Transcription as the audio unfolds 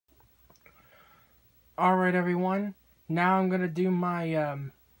Alright everyone, now I'm going to do my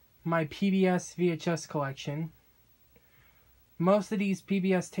my PBS VHS collection. Most of these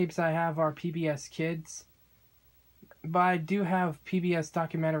PBS tapes I have are PBS Kids, but I do have PBS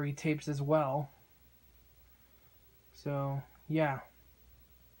documentary tapes as well. So, yeah.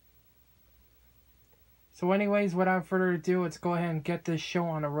 So anyways, without further ado, let's go ahead and get this show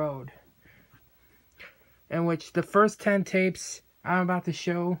on the road. In which the first 10 tapes I'm about to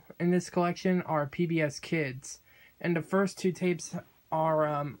show in this collection are PBS Kids. And the first 2 tapes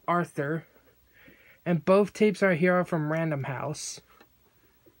are Arthur. And both tapes are here from Random House.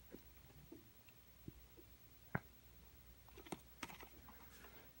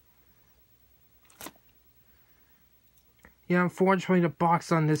 Yeah, unfortunately the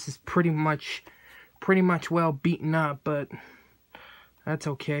box on this is pretty much well beaten up, but that's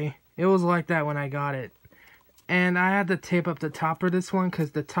okay. It was like that when I got it. And I had to tape up the top of this one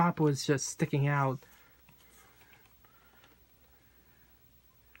because the top was just sticking out.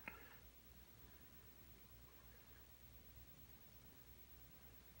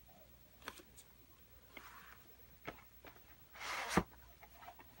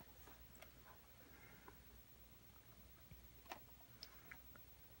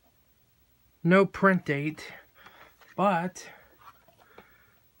 No print date, but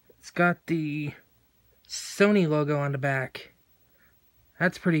it's got the Sony logo on the back.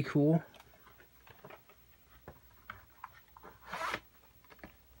 That's pretty cool.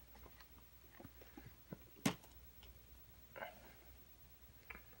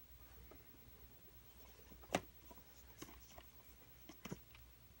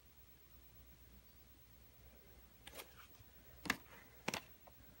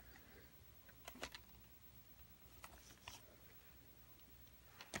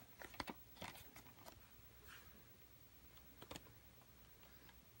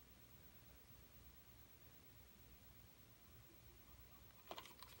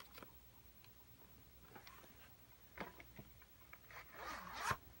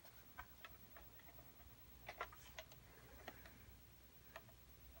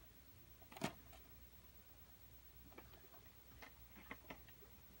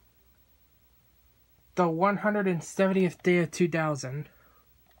 The 170th day of 2000,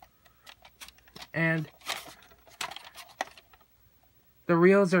 and the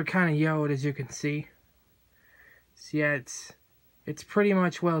reels are kind of yellowed, as you can see. So yeah, it's pretty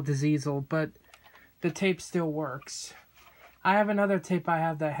much well diseased, but the tape still works. I have another tape I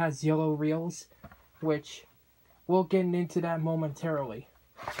have that has yellow reels, which we'll get into that momentarily.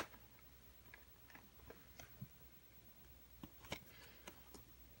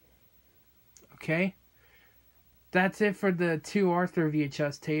 Okay. That's it for the 2 Arthur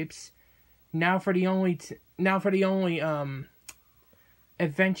VHS tapes. Now for the only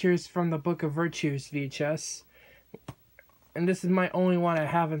Adventures from the Book of Virtues VHS. And this is my only one I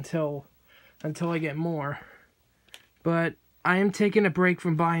have until I get more. But I am taking a break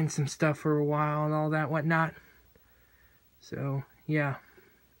from buying some stuff for a while and all that whatnot. So, yeah.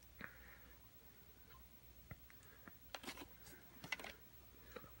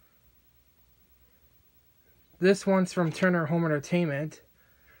 This one's from Turner Home Entertainment.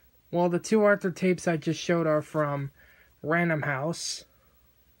 Well, the 2 Arthur tapes I just showed are from Random House.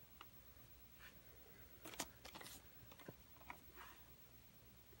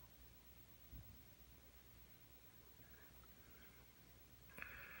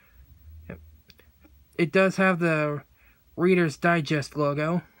 Yep. It does have the Reader's Digest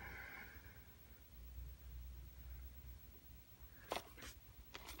logo.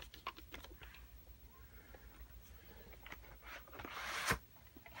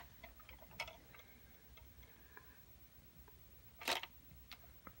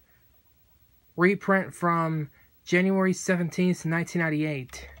 Reprint from January 17th,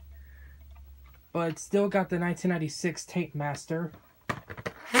 1998. But it's still got the 1996 tape master.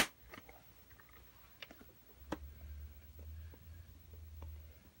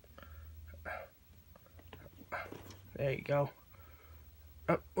 There you go.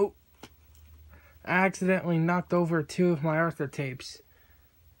 Oh. I accidentally knocked over 2 of my Arthur tapes.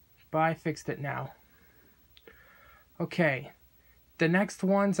 But I fixed it now. Okay. The next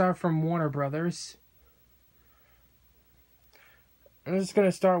ones are from Warner Brothers. I'm just going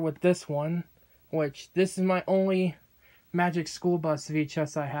to start with this one, which this is my only Magic School Bus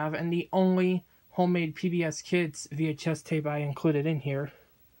VHS I have, and the only homemade PBS Kids VHS tape I included in here.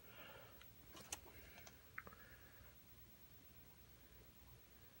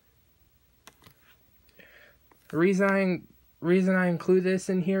 The reason I include this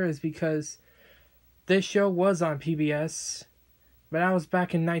in here is because this show was on PBS, but that was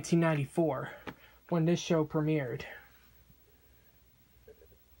back in 1994. when this show premiered.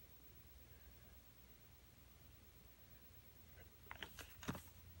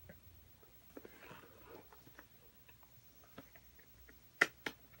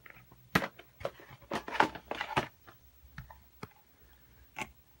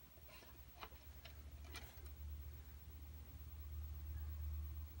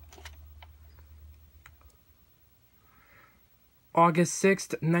 August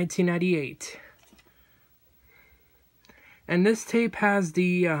 6th, 1998. And this tape has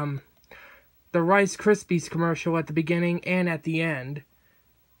the Rice Krispies commercial at the beginning and at the end,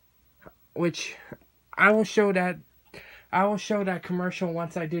 which I will show that commercial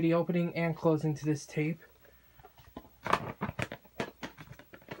once I do the opening and closing to this tape.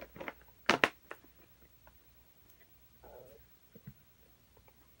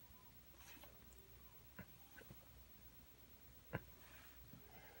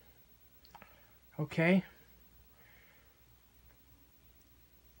 Okay.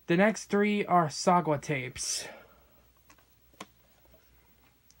 The next three are Sagwa tapes.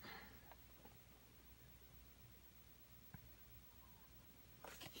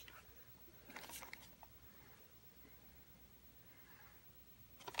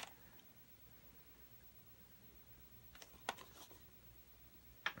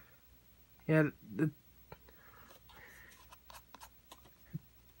 Yeah, the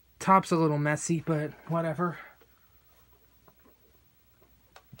top's a little messy, but whatever.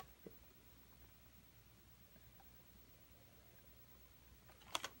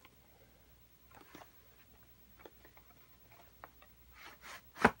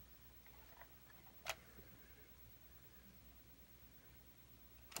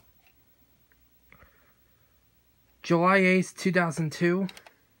 July 8th, 2002.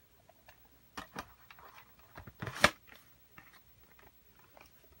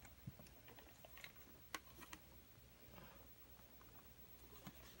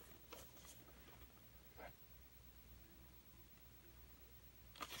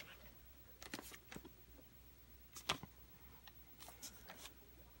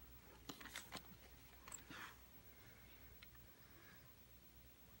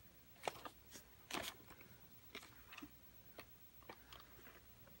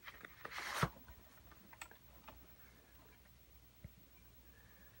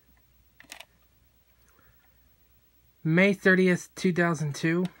 May 30th,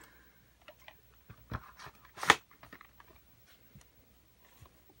 2002.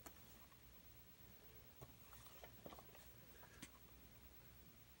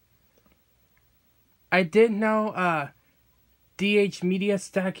 I did know DH Media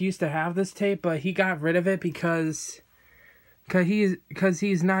Stack used to have this tape, but he got rid of it because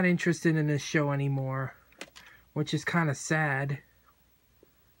he's not interested in this show anymore, which is kind of sad.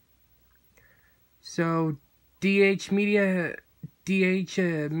 So DH Media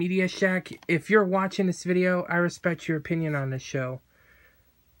Shack, if you're watching this video, I respect your opinion on this show,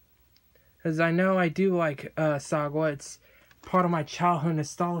 because I know I do like Sagwa. It's part of my childhood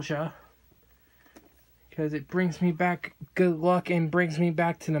nostalgia, because it brings me back good luck and brings me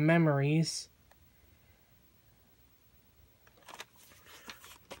back to the memories.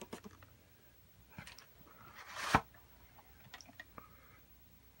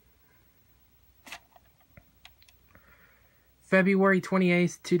 February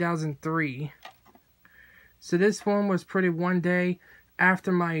 28th, 2003. So this one was printed one day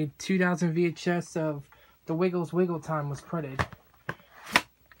after my 2000 VHS of The Wiggles Wiggle Time was printed,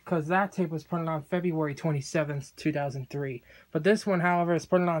 because that tape was printed on February 27th, 2003. But this one, however, is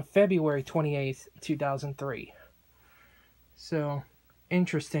printed on February 28th, 2003. So,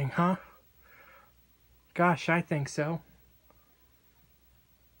 interesting, huh? Gosh, I think so.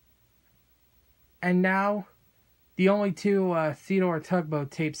 And now, the only two Theodore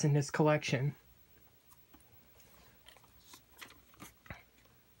Tugboat tapes in this collection.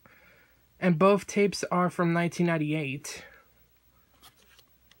 And both tapes are from 1998.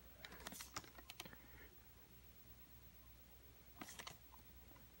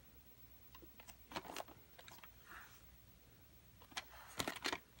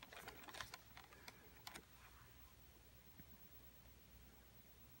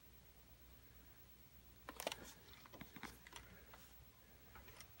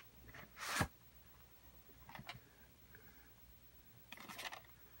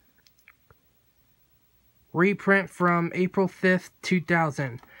 Reprint from April 5th,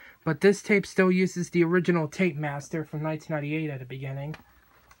 2000. But this tape still uses the original tape master from 1998 at the beginning.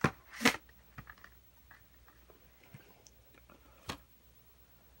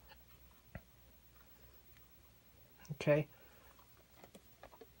 Okay.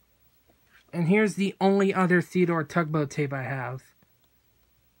 And here's the only other Theodore Tugboat tape I have.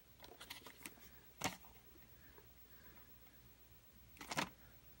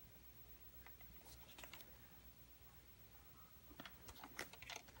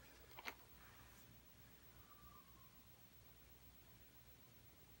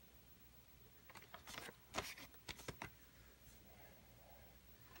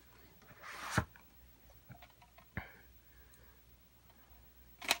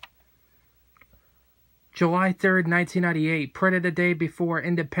 July 3rd, 1998, printed the day before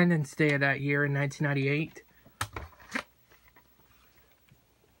Independence Day of that year in 1998.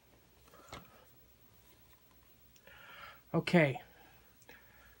 Okay.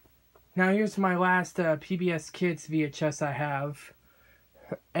 Now here's my last PBS Kids VHS I have.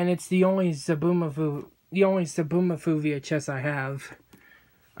 And it's the only Zaboomafoo VHS I have.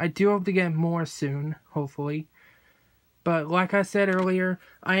 I do hope to get more soon, hopefully. But like I said earlier,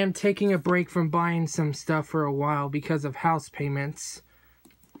 I am taking a break from buying some stuff for a while because of house payments.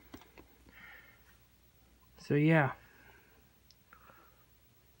 So yeah.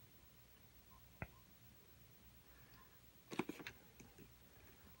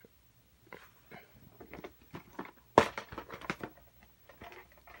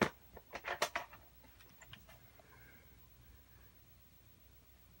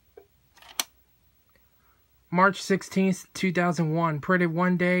 March 16th, 2001. Printed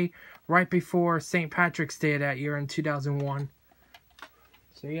one day right before St. Patrick's Day of that year in 2001.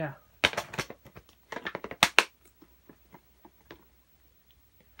 So yeah.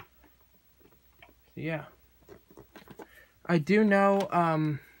 Yeah. I do know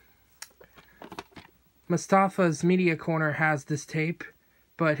Mustafa's Media Corner has this tape,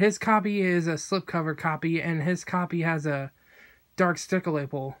 but his copy is a slipcover copy, and his copy has a dark sticker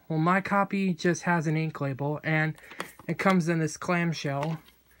label. Well, my copy just has an ink label, and it comes in this clamshell,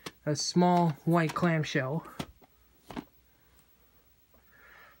 a small white clamshell.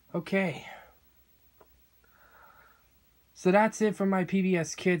 Okay. So that's it for my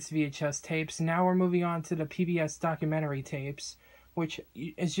PBS Kids VHS tapes. Now we're moving on to the PBS documentary tapes, which,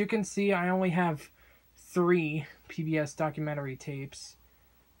 as you can see, I only have 3 PBS documentary tapes.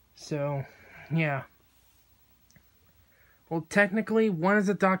 So, yeah. Well, technically, one is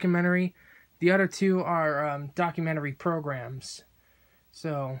a documentary. The other 2 are documentary programs.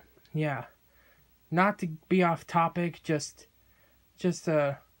 So, yeah. Not to be off topic, just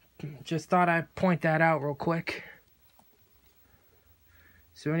thought I'd point that out real quick.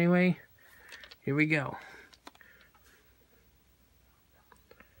 So anyway, here we go.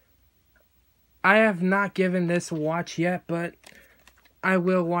 I have not given this a watch yet, but I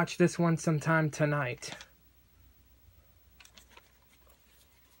will watch this one sometime tonight.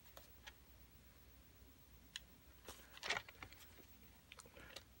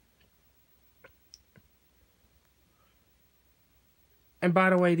 And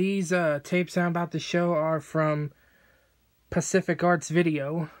by the way, these tapes I'm about to show are from Pacific Arts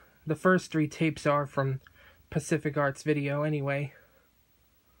Video. The first 3 tapes are from Pacific Arts Video anyway.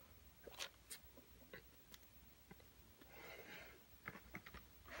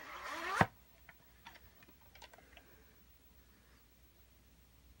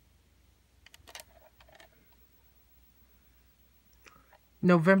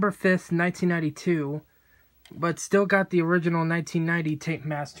 November 5th, 1992. But still got the original 1990 tape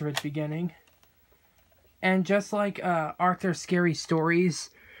master at the beginning. And just like Arthur's Scary Stories,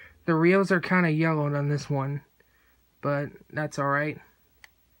 the reels are kind of yellowed on this one. But that's alright.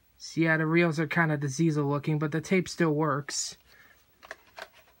 So yeah, the reels are kind of diesel looking, but the tape still works.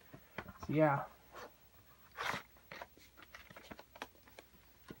 So yeah.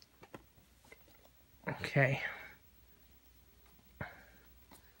 Okay.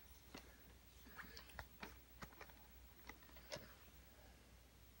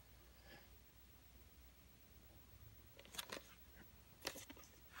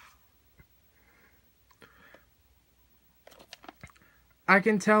 I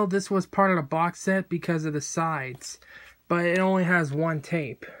can tell this was part of the box set because of the sides, but it only has 1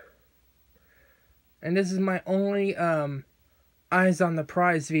 tape. And this is my only Eyes on the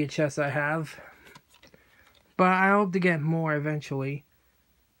Prize VHS I have. But I hope to get more eventually.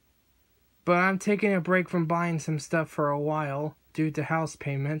 But I'm taking a break from buying some stuff for a while due to house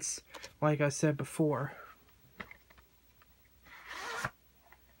payments, like I said before.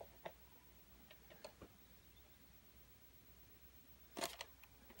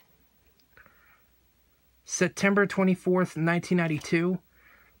 September 24th, 1992.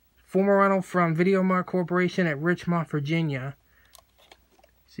 Former rental from Videomart Corporation at Richmond, Virginia.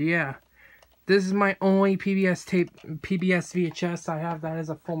 So yeah, this is my only PBS VHS I have that is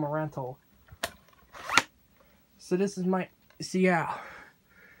a former rental. So this is my, this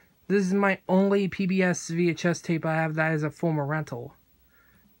is my only PBS VHS tape I have that is a former rental.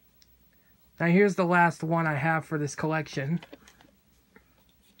 Now here's the last one I have for this collection.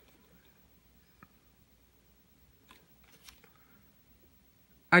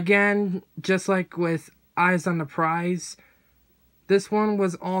 Again, just like with Eyes on the Prize, this one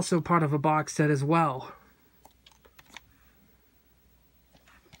was also part of a box set as well.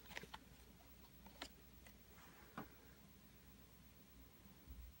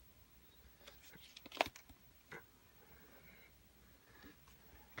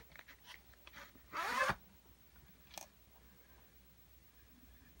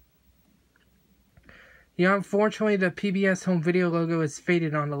 Yeah, unfortunately the PBS home video logo is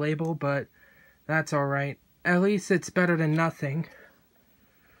faded on the label, but that's alright. At least it's better than nothing.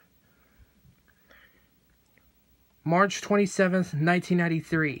 March 27th,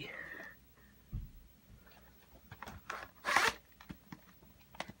 1993.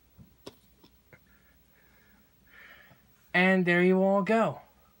 And there you all go.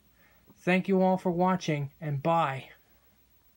 Thank you all for watching, and bye.